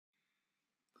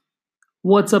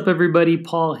What's up, everybody?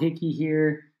 Paul Hickey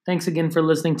here. Thanks again for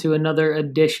listening to another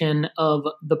edition of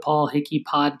the Paul Hickey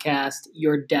Podcast,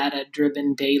 your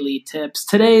data-driven daily tips.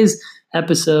 Today's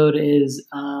episode is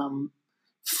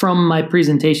from my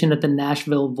presentation at the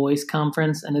Nashville Voice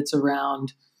Conference, and it's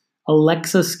around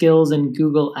Alexa skills and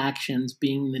Google Actions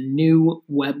being the new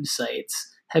websites.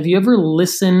 Have you ever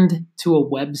listened to a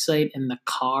website in the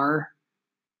car?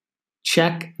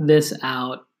 Check this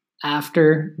out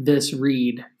after this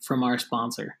read from our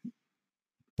sponsor.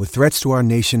 With threats to our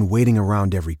nation waiting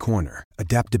around every corner,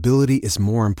 adaptability is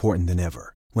more important than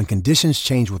ever. When conditions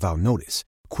change without notice,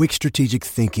 quick strategic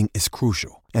thinking is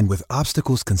crucial. And with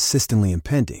obstacles consistently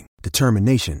impending,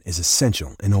 determination is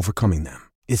essential in overcoming them.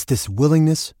 It's this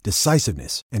willingness,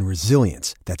 decisiveness, and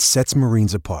resilience that sets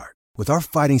Marines apart. With our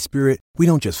fighting spirit, we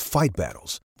don't just fight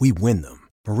battles, we win them.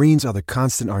 Marines are the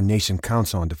constant our nation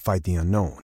counts on to fight the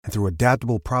unknown. And through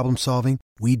adaptable problem solving,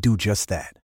 we do just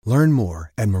that. Learn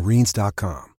more at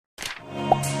marines.com.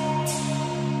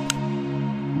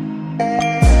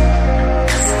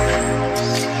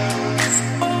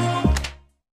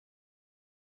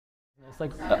 It's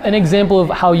like an example of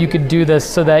how you could do this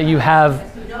so that you have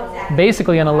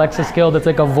basically an Alexa skill that's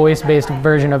like a voice-based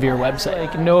version of your website.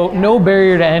 Like no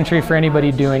barrier to entry for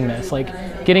anybody doing this.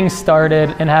 Like getting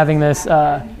started and having this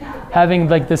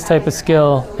this type of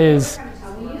skill is,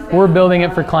 we're building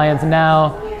it for clients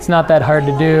now. It's not that hard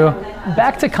to do.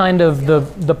 Back to kind of the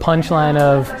punchline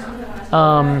of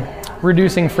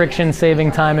reducing friction,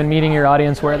 saving time, and meeting your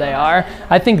audience where they are.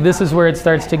 I think this is where it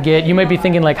starts to get, you might be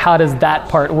thinking like, how does that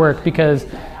part work? Because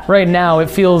right now it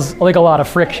feels like a lot of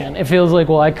friction. It feels like,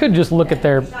 well, I could just look at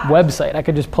their website. I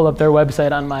could just pull up their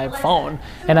website on my phone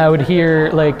and I would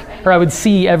I would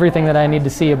see everything that I need to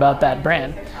see about that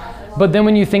brand. But then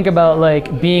when you think about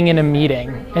like being in a meeting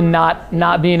and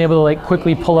not being able to like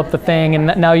quickly pull up the thing, and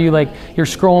now you're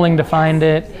scrolling to find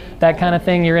it, that kind of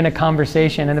thing, you're in a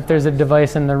conversation, and if there's a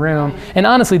device in the room, and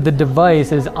honestly the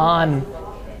device is on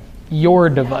your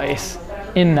device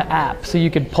in the app, so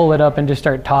you could pull it up and just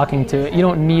start talking to it. You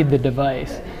don't need the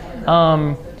device.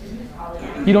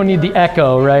 You don't need the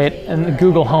Echo, right? And the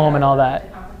Google Home and all that.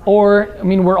 Or, I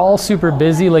mean, we're all super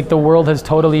busy. Like the world has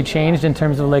totally changed in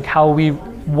terms of like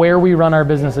where we run our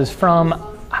businesses from,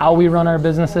 how we run our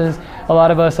businesses. A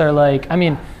lot of us are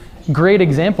great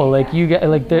example. Like you get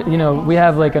we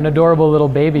have like an adorable little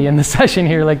baby in the session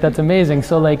here. Like that's amazing.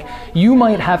 So like you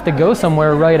might have to go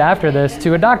somewhere right after this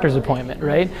to a doctor's appointment,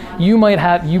 right?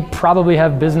 You probably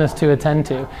have business to attend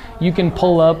to. You can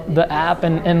pull up the app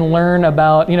and learn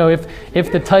about,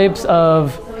 if the types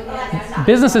of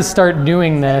businesses start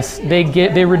doing this,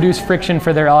 they reduce friction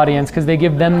for their audience because they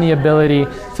give them the ability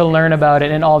to learn about it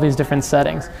in all these different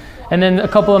settings. And then a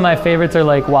couple of my favorites are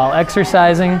like while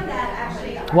exercising,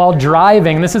 while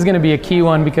driving. This is going to be a key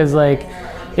one because like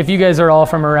if you guys are all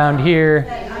from around here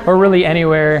or really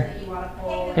anywhere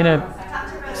in a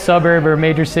suburb or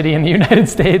major city in the United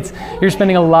States, you're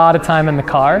spending a lot of time in the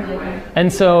car.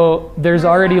 And so there's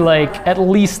already like at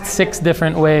least 6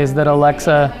 different ways that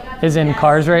Alexa is in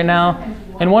cars right now.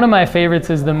 And one of my favorites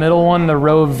is the middle one, the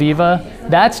Rove Viva.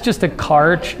 That's just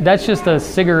that's just a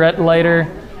cigarette lighter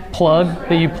plug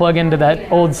that you plug into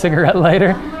that old cigarette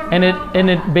lighter, and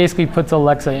it basically puts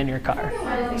Alexa in your car.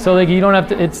 So like you don't have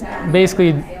to, it's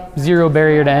basically zero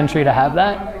barrier to entry to have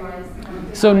that.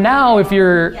 So now if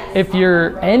you're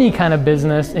any kind of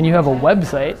business and you have a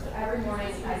website,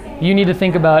 you need to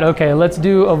think about, okay, let's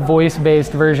do a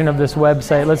voice-based version of this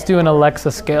website. Let's do an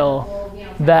Alexa skill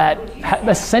that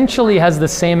essentially has the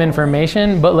same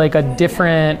information, but like a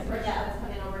different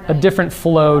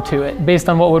flow to it based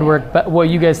on what would work, what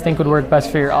you guys think would work best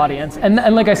for your audience. And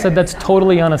like I said, that's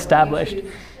totally unestablished.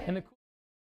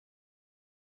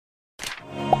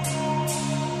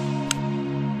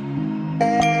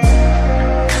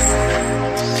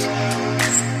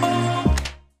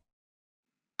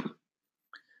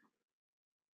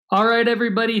 All right,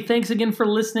 everybody. Thanks again for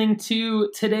listening to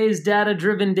today's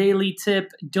data-driven daily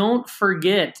tip. Don't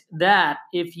forget that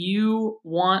if you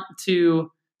want to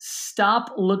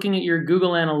stop looking at your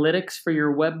Google Analytics for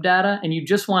your web data and you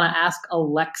just want to ask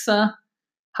Alexa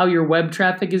how your web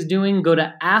traffic is doing, go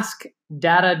to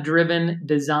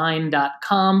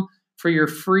askdatadrivendesign.com for your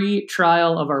free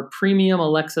trial of our premium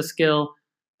Alexa skill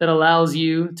that allows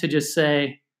you to just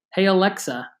say, "Hey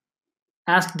Alexa,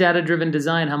 ask data-driven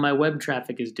design how my web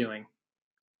traffic is doing."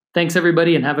 Thanks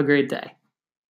everybody and have a great day.